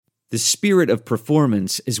The spirit of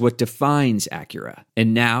performance is what defines Acura.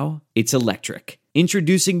 And now, it's electric.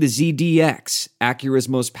 Introducing the ZDX, Acura's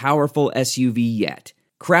most powerful SUV yet.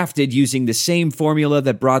 Crafted using the same formula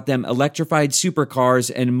that brought them electrified supercars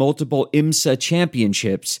and multiple IMSA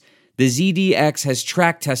championships, the ZDX has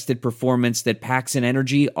track-tested performance that packs an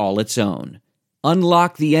energy all its own.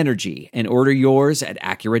 Unlock the energy and order yours at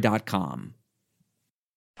Acura.com.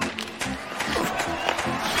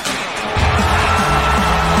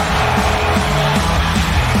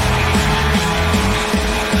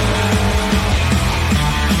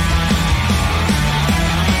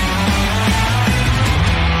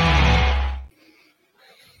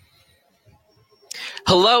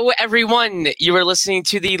 Hello, everyone. You are listening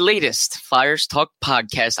to the latest Flyers Talk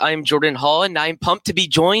podcast. I am Jordan Hall, and I'm pumped to be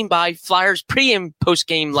joined by Flyers pre- and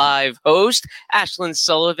post-game live host, Ashlyn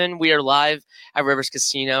Sullivan. We are live at Rivers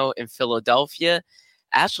Casino in Philadelphia.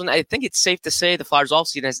 Ashlyn, I think it's safe to say the Flyers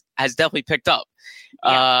offseason has definitely picked up.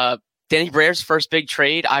 Yeah. Danny Brière's first big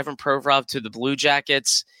trade, Ivan Provorov to the Blue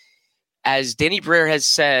Jackets. As Danny Brière has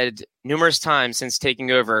said numerous times since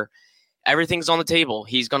taking over, everything's on the table.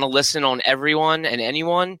 He's going to listen on everyone and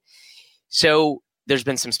anyone. So there's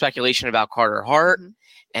been some speculation about Carter Hart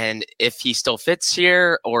and if he still fits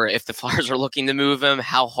here or if the Flyers are looking to move him.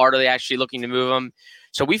 How hard are they actually looking to move him?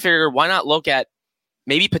 So we figured, why not look at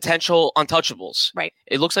maybe potential untouchables? Right.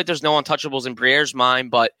 It looks like there's no untouchables in Brière's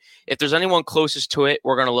mind, but if there's anyone closest to it,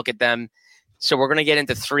 we're going to look at them. So we're going to get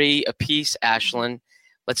into three apiece, Ashlyn.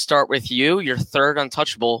 Let's start with you, your third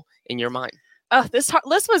untouchable in your mind. Oh, this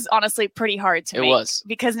was honestly pretty hard to make. It was.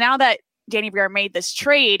 Because now that Danny Brière made this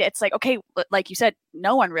trade, it's like, okay, like you said,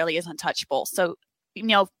 no one really is untouchable. So,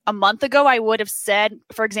 a month ago, I would have said,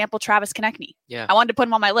 for example, Travis Konechny. Yeah. I wanted to put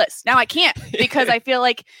him on my list. Now I can't because I feel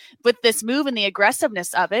like with this move and the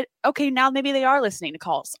aggressiveness of it, okay, now maybe they are listening to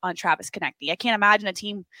calls on Travis Konechny. I can't imagine a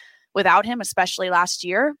team without him, especially last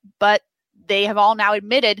year, but they have all now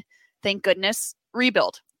admitted, thank goodness,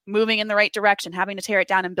 rebuild. Moving in the right direction, having to tear it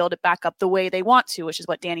down and build it back up the way they want to, which is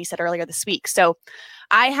what Danny said earlier this week. So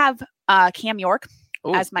I have Cam York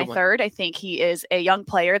as my third. I think he is a young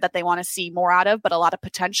player that they want to see more out of, but a lot of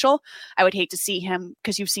potential. I would hate to see him,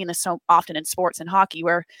 because you've seen this so often in sports and hockey,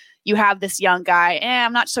 where you have this young guy,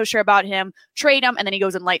 I'm not so sure about him, trade him, and then he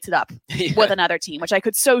goes and lights it up with another team, which I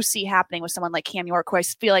could so see happening with someone like Cam York, who I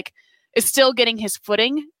feel like is still getting his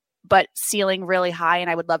footing, but ceiling really high. And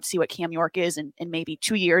I would love to see what Cam York is in maybe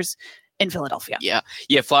 2 years in Philadelphia. Yeah.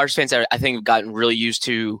 Flyers fans, I think, have gotten really used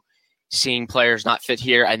to seeing players not fit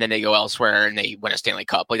here and then they go elsewhere and they win a Stanley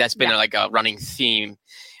Cup. Like that's been a running theme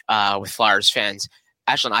with Flyers fans.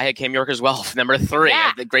 Ashlyn, I had Cam York as well, number 3.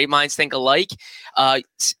 Yeah. The great minds think alike.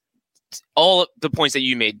 All the points that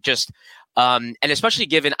you made, just and especially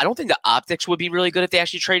given, I don't think the optics would be really good if they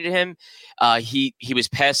actually traded him. He was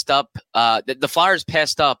passed up. The Flyers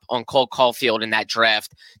passed up on Cole Caulfield in that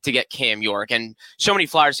draft to get Cam York. And so many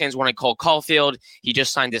Flyers fans wanted Cole Caulfield. He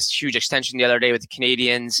just signed this huge extension the other day with the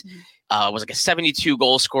Canadiens. Was like a 72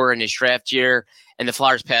 goal scorer in his draft year. And the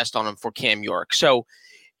Flyers passed on him for Cam York. So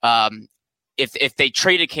if they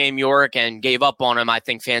traded Cam York and gave up on him, I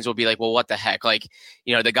think fans would be like, well, what the heck? Like,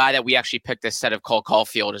 the guy that we actually picked instead of Cole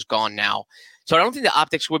Caulfield is gone now. So I don't think the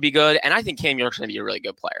optics would be good. And I think Cam York's going to be a really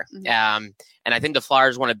good player. And I think the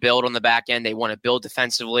Flyers want to build on the back end. They want to build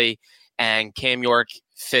defensively. And Cam York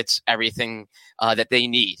fits everything that they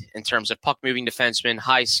need in terms of puck-moving defenseman,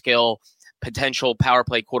 high skill, potential power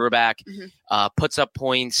play quarterback, puts up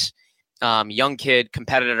points, young kid,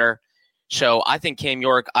 competitor. So I think Cam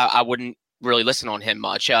York, I wouldn't really listen on him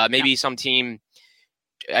much. Maybe some team,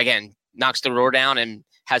 again, knocks the door down and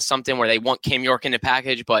has something where they want Cam York in the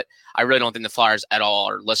package, but I really don't think the Flyers at all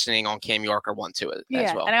are listening on Cam York or want to as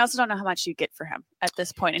well. And I also don't know how much you get for him at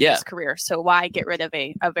this point in his career. So why get rid of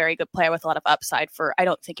a very good player with a lot of upside for, I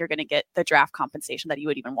don't think you're going to get the draft compensation that you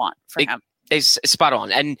would even want for him. It's spot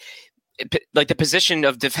on. And like the position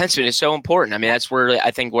of defenseman is so important. I mean, that's where I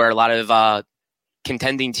think where a lot of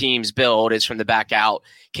contending teams build is from the back out.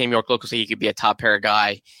 Cam York looks like he could be a top pair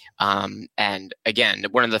guy. And again,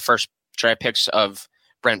 one of the first draft picks of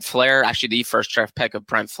Brent Flair, actually the first draft pick of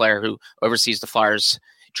Brent Flair, who oversees the Flyers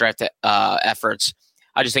draft efforts.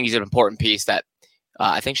 I just think he's an important piece that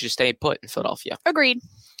I think should stay put in Philadelphia. Agreed.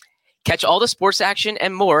 Catch all the sports action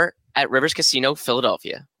and more at Rivers Casino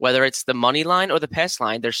Philadelphia. Whether it's the money line or the pass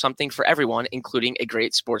line, there's something for everyone, including a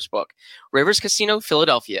great sports book. Rivers Casino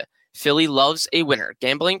Philadelphia. Philly loves a winner.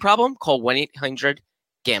 Gambling problem? Call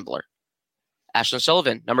 1-800-GAMBLER. Ashlyn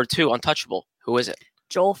Sullivan, number 2, untouchable. Who is it?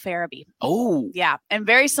 Joel Farabee. Oh. Yeah, and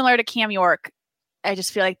very similar to Cam York. I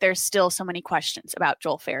just feel like there's still so many questions about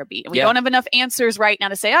Joel Farabee. And we don't have enough answers right now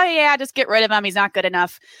to say, oh, yeah, just get rid of him. He's not good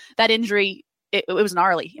enough. That injury, it was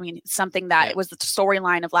gnarly. I mean, something that it was the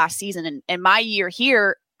storyline of last season. And in my year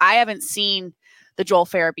here, I haven't seen the Joel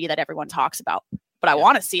Farabee that everyone talks about, but I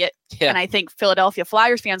want to see it. Yeah. And I think Philadelphia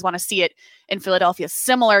Flyers fans want to see it in Philadelphia,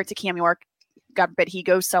 similar to Cam York. God forbid he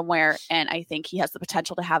goes somewhere, and I think he has the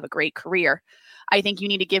potential to have a great career. I think you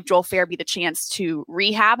need to give Joel Farabee the chance to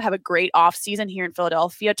rehab, have a great offseason here in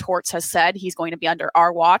Philadelphia. Torts has said he's going to be under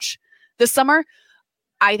our watch this summer.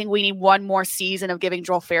 I think we need one more season of giving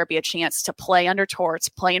Joel Farabee a chance to play under Torts,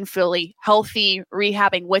 play in Philly, healthy,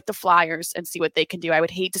 rehabbing with the Flyers, and see what they can do. I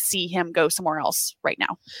would hate to see him go somewhere else right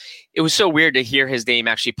now. It was so weird to hear his name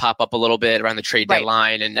actually pop up a little bit around the trade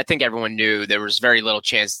deadline, and I think everyone knew there was very little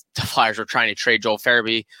chance the Flyers were trying to trade Joel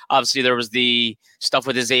Farabee. Obviously, there was the stuff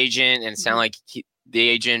with his agent, and it sounded like the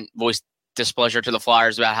agent voiced displeasure to the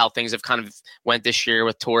Flyers about how things have kind of went this year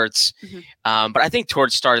with Torts. But I think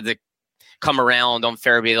Torts started to come around on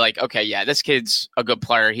Farabee, like, okay, yeah, this kid's a good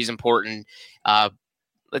player. He's important.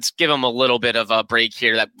 Let's give him a little bit of a break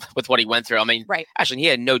here with what he went through. I mean, actually, he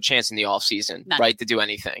had no chance in the offseason, to do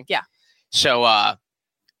anything. Yeah. So I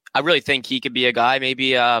really think he could be a guy,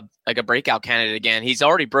 maybe like a breakout candidate again. He's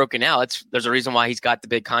already broken out. There's a reason why he's got the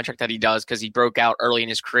big contract that he does, because he broke out early in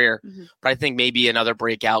his career. But I think maybe another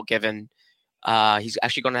breakout given he's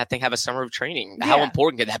actually going to have a summer of training. Yeah. How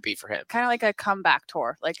important could that be for him? Kind of like a comeback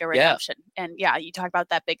tour, like a redemption. Yeah. And you talk about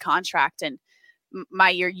that big contract. And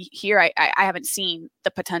my year here, I haven't seen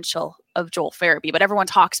the potential of Joel Farabee, but everyone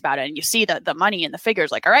talks about it. And you see the money and the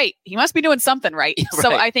figures, like, all right, he must be doing something right.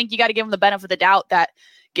 So I think you got to give him the benefit of the doubt that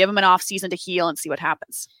give him an off season to heal and see what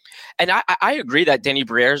happens. And I agree that Danny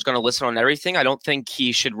Briere is going to listen on everything. I don't think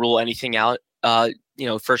he should rule anything out.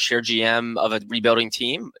 First year GM of a rebuilding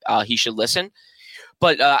team, he should listen.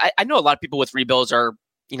 But I know a lot of people with rebuilds are,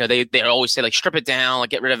 they always say, like, strip it down, like,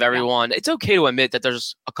 get rid of everyone. Yeah. It's okay to admit that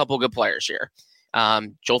there's a couple of good players here.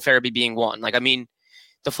 Joel Farabee being one. Like, I mean,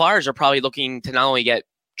 the Flyers are probably looking to not only get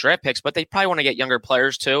draft picks, but they probably want to get younger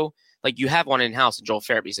players too. Like, you have one in-house, and Joel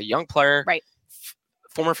Farabee. He's a young player,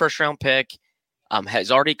 former first-round pick,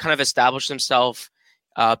 has already kind of established himself.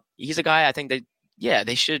 He's a guy I think that,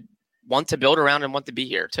 they should want to build around and want to be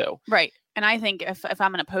here too. Right. And I think if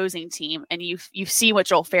I'm an opposing team and you see what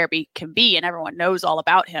Joel Farabee can be, and everyone knows all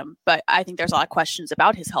about him, but I think there's a lot of questions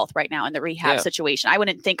about his health right now in the rehab situation. I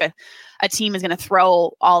wouldn't think a team is going to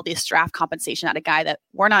throw all this draft compensation at a guy that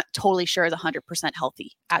we're not totally sure is 100%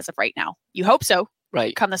 healthy as of right now. You hope so,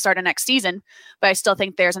 come the start of next season, but I still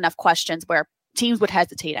think there's enough questions where teams would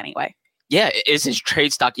hesitate anyway. Yeah, is his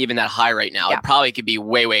trade stock even that high right now? Yeah. It probably could be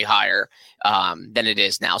way, way higher than it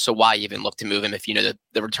is now. So why even look to move him if you know that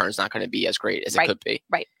the return's not going to be as great as it could be?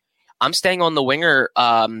 Right. I'm staying on the winger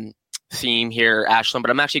theme here, Ashlyn, but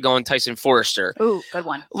I'm actually going Tyson Forrester. Ooh, good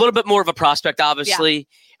one. A little bit more of a prospect, obviously,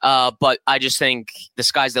 but I just think the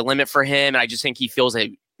sky's the limit for him, and I just think he fills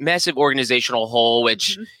a massive organizational hole,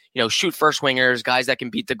 which, shoot first wingers, guys that can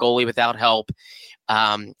beat the goalie without help.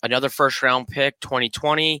 Another first-round pick,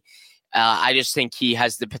 2020. I just think he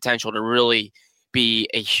has the potential to really be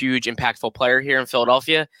a huge, impactful player here in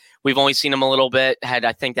Philadelphia. We've only seen him a little bit, had,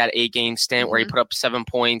 I think, that 8-game stint where he put up 7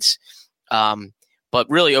 points, but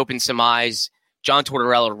really opened some eyes. John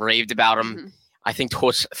Tortorella raved about him. I think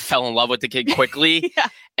Torts fell in love with the kid quickly.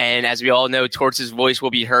 And as we all know, Torts' voice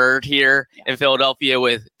will be heard here in Philadelphia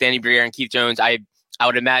with Danny Briere and Keith Jones. I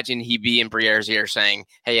would imagine he'd be in Briere's ear saying,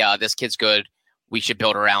 hey, this kid's good. We should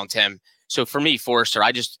build around him. So for me, Forrester,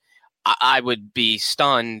 I would be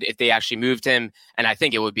stunned if they actually moved him, and I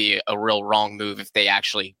think it would be a real wrong move if they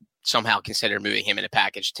actually somehow consider moving him in a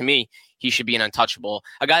package. To me, he should be an untouchable.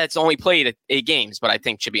 A guy that's only played 8 games, but I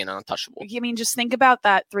think should be an untouchable. I mean, just think about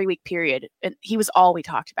that 3-week period, and he was all we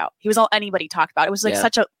talked about. He was all anybody talked about. It was like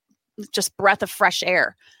such a just breath of fresh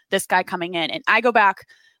air, this guy coming in. And I go back,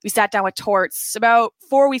 we sat down with Torts about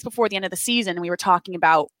 4 weeks before the end of the season, and we were talking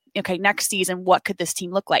about, okay, next season, what could this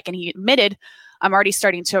team look like? And he admitted, I'm already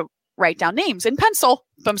starting to write down names in pencil,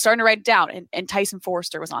 but I'm starting to write it down. And Tyson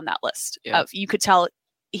Forrester was on that list. You could tell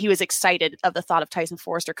he was excited of the thought of Tyson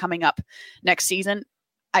Forrester coming up next season.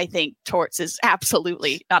 I think Torts is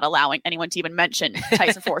absolutely not allowing anyone to even mention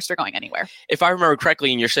Tyson Forrester going anywhere. If I remember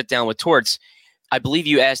correctly in your sit down with Torts, I believe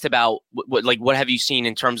you asked about what have you seen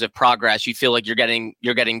in terms of progress? You feel like you're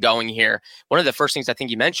getting going here. One of the first things I think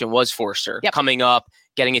you mentioned was Forrester coming up,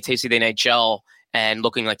 getting a taste of the NHL, and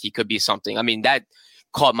looking like he could be something. I mean, that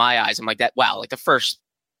caught my eyes. I'm like, that, wow, like the first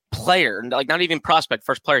player, like not even prospect,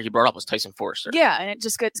 first player he brought up was Tyson Forster. Yeah, and it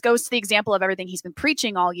just goes to the example of everything he's been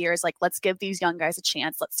preaching all year is like, let's give these young guys a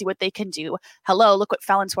chance. Let's see what they can do. Hello, look what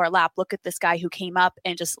fell into our lap. Look at this guy who came up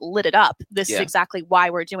and just lit it up. This is exactly why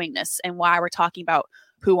we're doing this and why we're talking about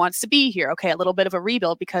who wants to be here. Okay, a little bit of a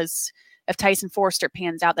rebuild because if Tyson Forster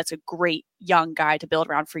pans out, that's a great young guy to build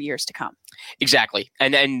around for years to come. Exactly.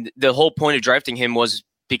 And the whole point of drafting him was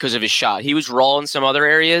because of his shot. He was raw in some other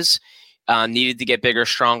areas. Needed to get bigger,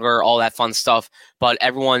 stronger, all that fun stuff. But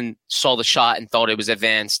everyone saw the shot and thought it was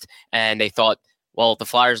advanced. And they thought, well, the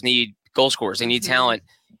Flyers need goal scorers. They need talent.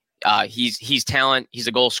 He's talent. He's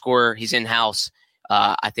a goal scorer. He's in-house.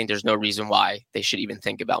 I think there's no reason why they should even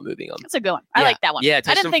think about moving him. That's a good one. I like that one. Yeah,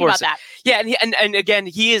 I didn't think about that. Yeah, and again,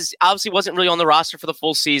 he is obviously wasn't really on the roster for the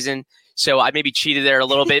full season. So I maybe cheated there a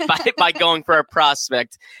little bit by going for a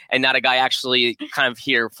prospect and not a guy actually kind of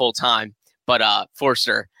here full time. But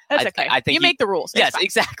Forster, that's okay. I think you make the rules. Yes,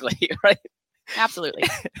 exactly. Right. Absolutely.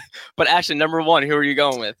 But Ashley, number one, who are you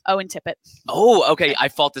going with? Owen Tippett. Oh, okay. I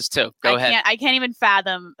fought this too. Go ahead. I can't even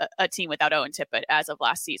fathom a team without Owen Tippett as of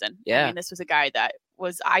last season. Yeah. I mean, this was a guy that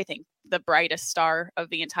was, I think, the brightest star of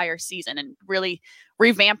the entire season and really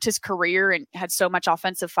revamped his career and had so much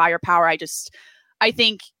offensive firepower. I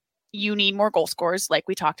think you need more goal scorers, like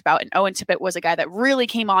we talked about. And Owen Tippett was a guy that really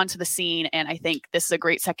came onto the scene. And I think this is a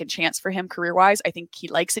great second chance for him career-wise. I think he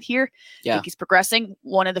likes it here. Yeah. I think he's progressing.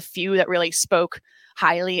 One of the few that really spoke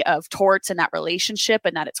highly of Torts and that relationship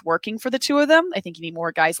and that it's working for the two of them. I think you need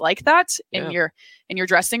more guys like that in your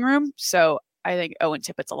dressing room. So I think Owen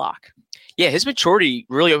Tippett's a lock. Yeah, his maturity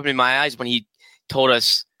really opened my eyes when he told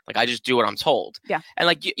us, like, I just do what I'm told. Yeah. And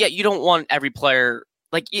like, you don't want every player.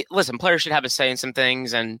 Like, listen, players should have a say in some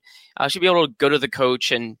things and should be able to go to the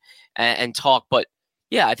coach and talk. But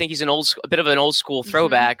yeah, I think he's a bit of an old school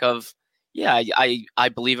throwback of, I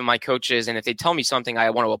believe in my coaches. And if they tell me something, I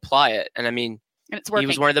want to apply it. And I mean, and it's working. He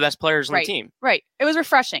was one of the best players on the team. Right. It was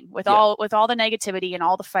refreshing with all the negativity and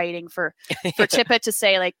all the fighting for Tippett to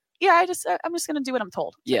say like, I'm just going to do what I'm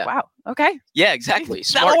told. It's like, wow. Okay. Yeah, exactly.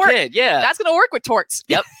 Smart kid. Yeah. That's going to work with Torts.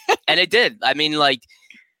 Yep. And it did. I mean, like,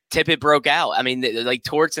 Tippett broke out. I mean, like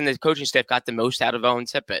Torts and the coaching staff got the most out of Owen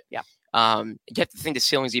Tippett. Yeah. You have to think the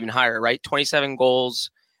ceiling's even higher, right? 27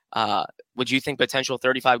 goals. Would you think potential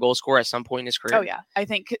 35 goal scorer at some point in his career? Oh yeah, I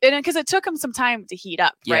think because it took him some time to heat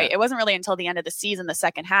up. Right. It wasn't really until the end of the season, the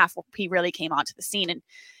second half, where he really came onto the scene, and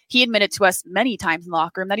he admitted to us many times in the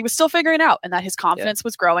locker room that he was still figuring it out and that his confidence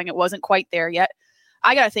was growing. It wasn't quite there yet.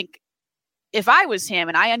 I gotta think. If I was him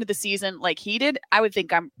and I ended the season like he did, I would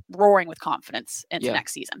think I'm roaring with confidence into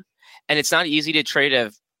next season. And it's not easy to trade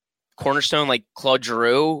a cornerstone like Claude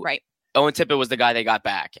Giroux. Right. Owen Tippett was the guy they got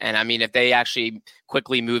back. And I mean, if they actually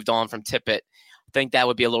quickly moved on from Tippett, I think that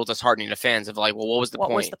would be a little disheartening to fans of like, well, what was the point?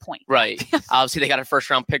 What was the point? Right. Obviously, they got a first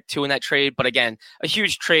round pick too in that trade. But again, a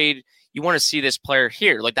huge trade. You want to see this player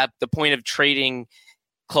here. Like that, the point of trading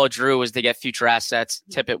Claude Giroux was to get future assets.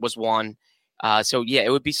 Tippett was one. So yeah,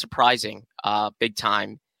 it would be surprising, big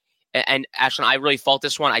time. And Ashlyn, I really fought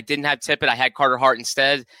this one. I didn't have Tippett. I had Carter Hart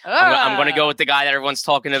instead. I'm going to go with the guy that everyone's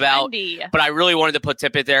talking about. Trendy. But I really wanted to put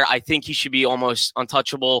Tippett there. I think he should be almost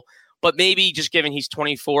untouchable. But maybe just given he's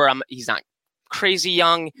 24, he's not crazy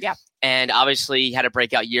young. Yeah. And obviously he had a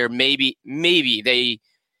breakout year. Maybe they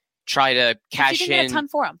try to cash in. Get a ton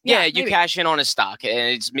for him. Yeah, you cash in on his stock.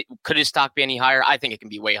 And could his stock be any higher? I think it can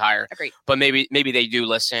be way higher. Agreed. But maybe they do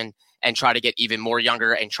listen and try to get even more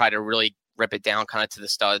younger and try to really rip it down kind of to the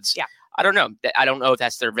studs. Yeah. I don't know. I don't know if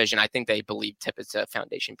that's their vision. I think they believe Tippett's a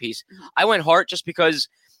foundation piece. Mm-hmm. I went Hart just because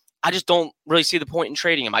I just don't really see the point in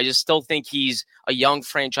trading him. I just still think he's a young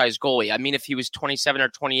franchise goalie. I mean, if he was 27 or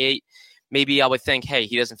 28, maybe I would think, hey,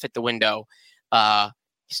 he doesn't fit the window.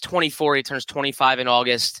 He's 24. He turns 25 in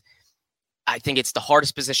August. I think it's the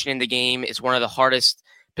hardest position in the game. It's one of the hardest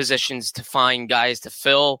positions to find guys to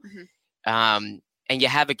fill. Mm-hmm. And you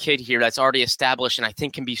have a kid here that's already established and I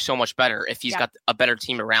think can be so much better if he's got a better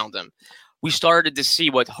team around him. We started to see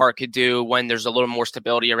what Hart could do when there's a little more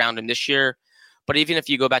stability around him this year. But even if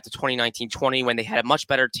you go back to 2019-20, when they had a much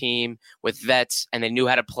better team with vets and they knew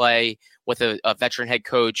how to play with a veteran head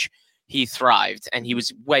coach, he thrived and he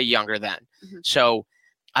was way younger then. Mm-hmm. So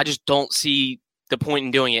I just don't see the point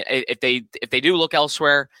in doing it. If they do look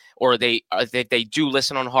elsewhere or if they do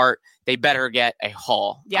listen on Hart, they better get a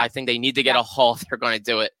haul. Yeah. I think they need to get a haul if they're going to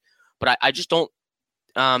do it. But I just don't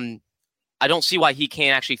I don't see why he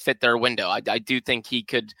can't actually fit their window. I do think he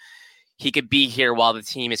could be here while the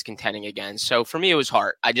team is contending again. So for me, it was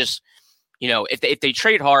Hart. I just, if they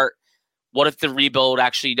trade Hart, what if the rebuild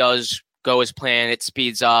actually does go as planned, it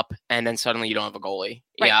speeds up, and then suddenly you don't have a goalie?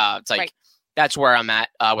 Right. Yeah, it's like that's where I'm at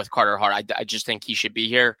with Carter Hart. I just think he should be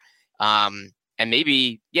here. And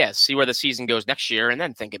maybe, see where the season goes next year and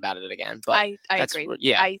then think about it again. But I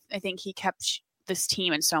agree. I think he kept this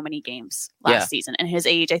team in so many games last season, and his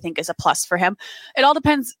age, I think, is a plus for him. It all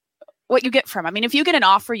depends what you get from him. I mean, if you get an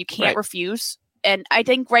offer, you can't refuse. And I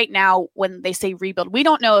think right now when they say rebuild, we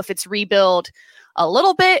don't know if it's rebuild a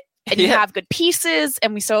little bit and you have good pieces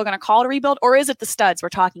and we still going to call it a rebuild, or is it the studs we're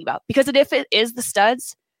talking about? Because if it is the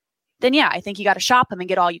studs, then I think you got to shop him and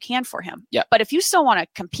get all you can for him. Yeah. But if you still want to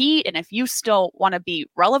compete and if you still want to be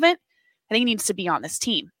relevant, I think he needs to be on this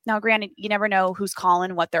team. Now, granted, you never know who's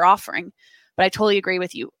calling, what they're offering, but I totally agree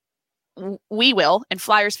with you. We will, and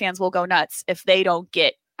Flyers fans will go nuts if they don't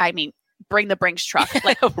get, bring the Brinks truck,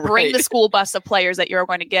 bring the school bus of players that you're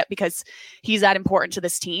going to get because he's that important to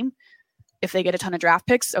this team. If they get a ton of draft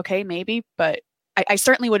picks, okay, maybe, but I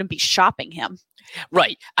certainly wouldn't be shopping him.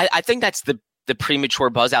 Right. I think that's the premature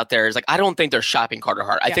buzz out there is I don't think they're shopping Carter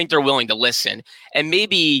Hart. I think they're willing to listen. And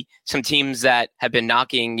maybe some teams that have been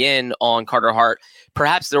knocking in on Carter Hart,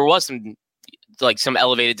 perhaps there was some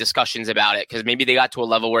elevated discussions about it because maybe they got to a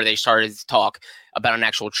level where they started to talk about an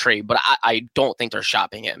actual trade, but I don't think they're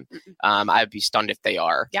shopping him. I'd be stunned if they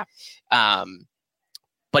are. Yeah.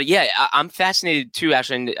 But I'm fascinated too,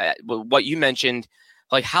 Ashley, what you mentioned,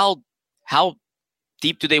 how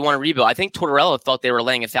deep do they want to rebuild? I think Tortorella thought they were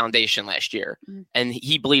laying a foundation last year, and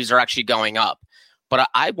he believes they're actually going up. But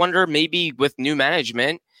I wonder maybe with new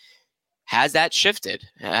management, has that shifted?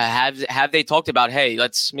 Have they talked about, hey,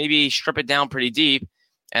 let's maybe strip it down pretty deep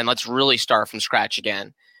and let's really start from scratch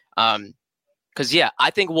again? Because, I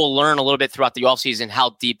think we'll learn a little bit throughout the offseason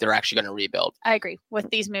how deep they're actually going to rebuild. I agree with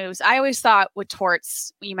these moves. I always thought with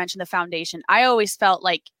Torts, when you mentioned the foundation, I always felt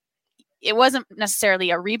like it wasn't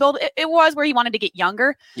necessarily a rebuild. It was where he wanted to get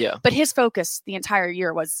younger. Yeah. But his focus the entire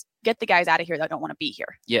year was get the guys out of here that don't want to be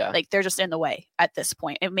here. Yeah. They're just in the way at this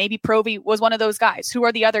point. And maybe Provy was one of those guys. Who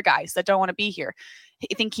are the other guys that don't want to be here?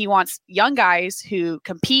 I think he wants young guys who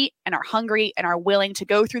compete and are hungry and are willing to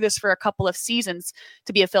go through this for a couple of seasons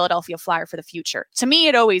to be a Philadelphia Flyer for the future. To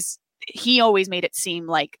me, he always made it seem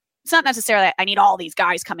like it's not necessarily I need all these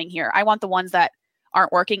guys coming here. I want the ones that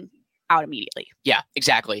aren't working out immediately. Yeah,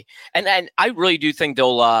 exactly. And I really do think they're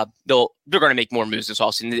going to make more moves this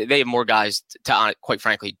offseason. They have more guys to quite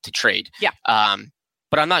frankly to trade. Yeah.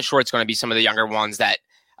 But I'm not sure it's going to be some of the younger ones that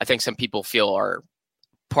I think some people feel are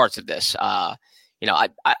parts of this. I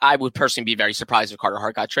would personally be very surprised if Carter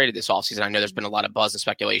Hart got traded this offseason. I know there's been a lot of buzz and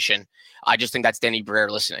speculation. I just think that's Danny Briere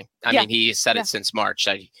listening. I mean, he said it since March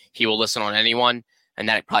that he will listen on anyone, and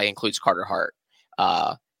that probably includes Carter Hart.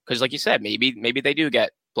 Because like you said, maybe they do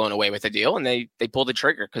get blown away with the deal and they pull the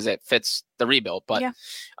trigger because it fits the rebuild. But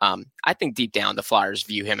I think deep down the Flyers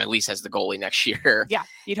view him at least as the goalie next year. Yeah,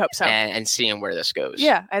 you'd hope so. And seeing where this goes.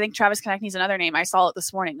 Yeah, I think Travis Konecny's another name. I saw it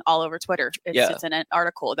this morning all over Twitter. It's in an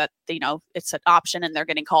article that it's an option and they're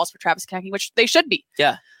getting calls for Travis Konecny, which they should be.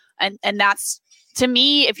 Yeah. And that's, to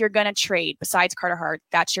me, if you're going to trade besides Carter Hart,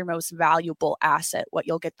 that's your most valuable asset, what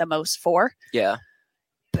you'll get the most for. Yeah.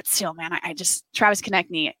 But still, man, I just Travis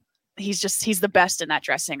Konecny, he's the best in that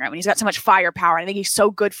dressing room. And he's got so much firepower. I think he's so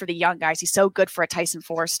good for the young guys. He's so good for a Tyson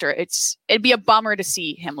Forster. It'd be a bummer to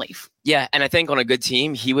see him leave. Yeah. And I think on a good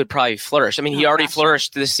team, he would probably flourish. I mean, he already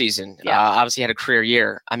flourished this season. Yeah. Obviously had a career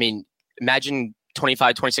year. I mean, imagine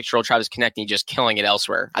 25, 26-year-old Travis Konecny just killing it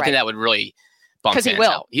elsewhere. I think that would really bump fans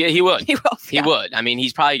out. He would. He would. I mean,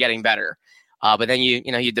 he's probably getting better. But then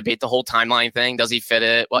you debate the whole timeline thing. Does he fit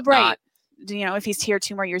it? Whatnot? Right. If he's here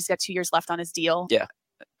 2 more years, he's got 2 years left on his deal. Yeah.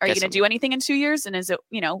 Are you going to do anything in 2 years? And is it,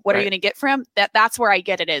 what are you going to get for him? That's where I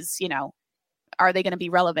get it is, are they going to be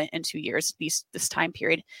relevant in 2 years, this time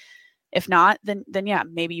period? If not, then yeah,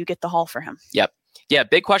 maybe you get the haul for him. Yep. Yeah.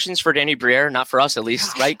 Big questions for Danny Briere, not for us at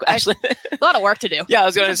least, right? Actually, a lot of work to do. Yeah, I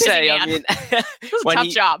was going to say, man. I mean, it was a tough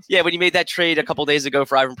job. Yeah. When you made that trade a couple days ago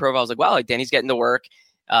for Ivan Provo, I was like, wow, Danny's getting to work.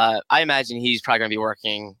 I imagine he's probably going to be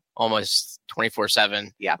working almost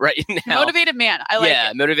 24/7 right now. Motivated man. I like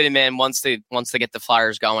it. Motivated man wants to get the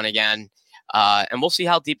Flyers going again. And we'll see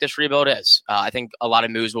how deep this rebuild is. I think a lot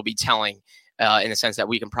of moves will be telling in the sense that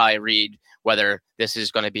we can probably read whether this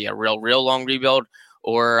is going to be a real long rebuild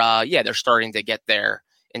or they're starting to get there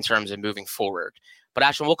in terms of moving forward. But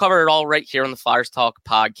actually, we'll cover it all right here on the Flyers Talk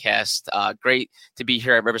podcast. Great to be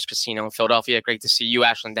here at Rivers Casino in Philadelphia. Great to see you,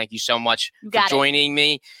 Ashlyn. Thank you so much for joining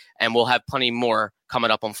me. And we'll have plenty more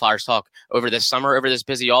coming up on Flyers Talk over this summer, over this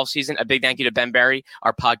busy offseason. A big thank you to Ben Barry,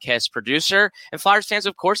 our podcast producer. And Flyers fans,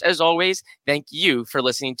 of course, as always, thank you for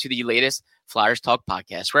listening to the latest Flyers Talk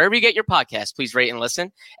podcast. Wherever you get your podcast, please rate and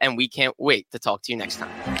listen. And we can't wait to talk to you next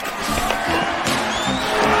time.